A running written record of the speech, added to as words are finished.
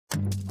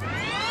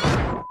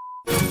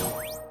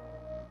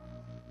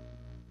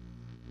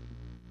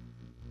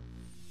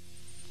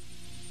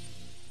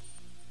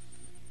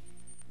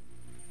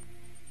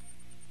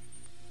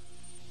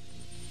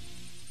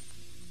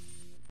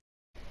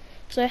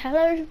So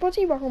hello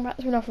everybody, welcome back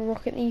to another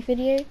Rocket League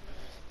video.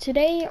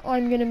 Today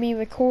I'm going to be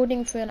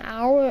recording for an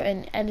hour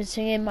and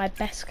editing in my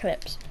best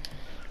clips,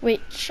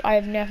 which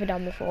I've never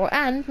done before.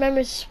 And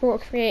remember to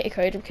support creator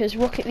code because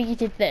Rocket League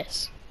did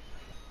this.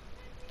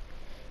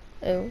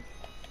 Oh.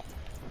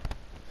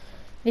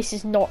 This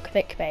is not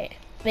clickbait.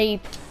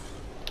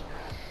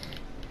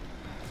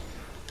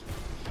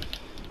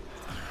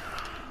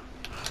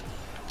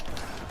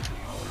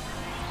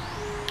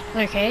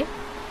 Okay,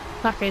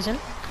 that goes in.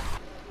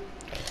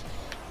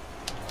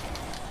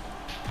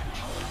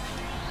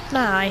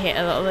 Nah, I hit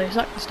a lot of those.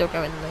 That can still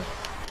go in though.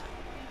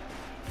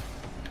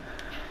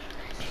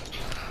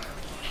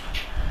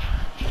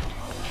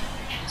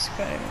 Let's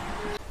go.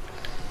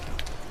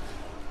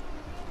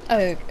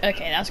 Oh,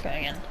 okay, that's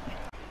going in.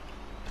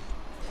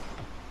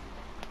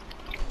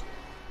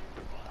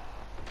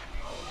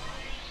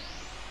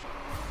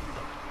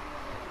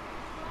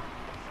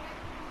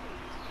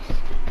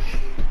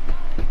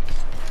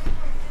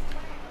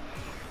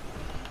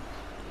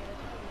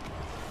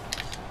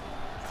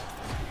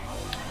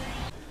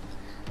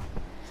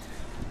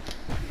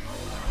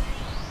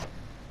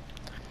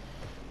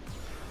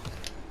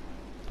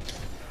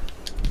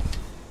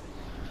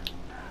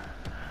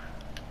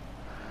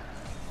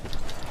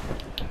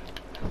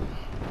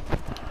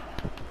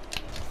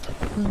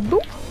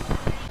 Boop.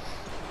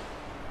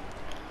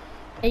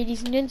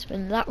 Ladies and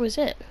gentlemen, that was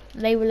it.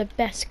 They were the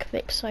best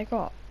clips I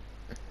got.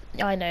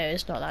 I know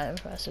it's not that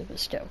impressive, but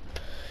still.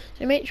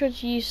 So make sure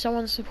to use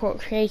someone's support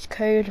creator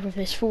code with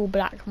this full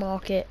black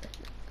market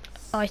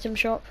item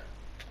shop.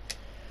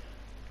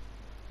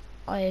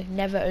 I have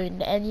never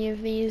owned any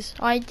of these.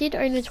 I did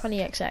own a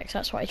 20XX,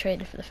 that's what I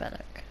traded for the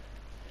Fennec.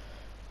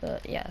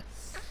 But yeah.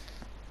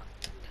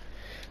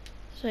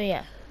 So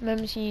yeah,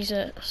 remember to use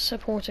a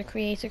supporter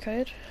creator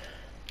code.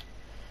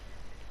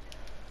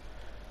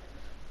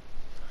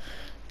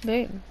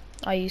 Boom.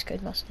 I use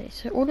code Musty.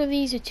 So all of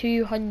these are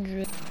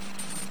 200.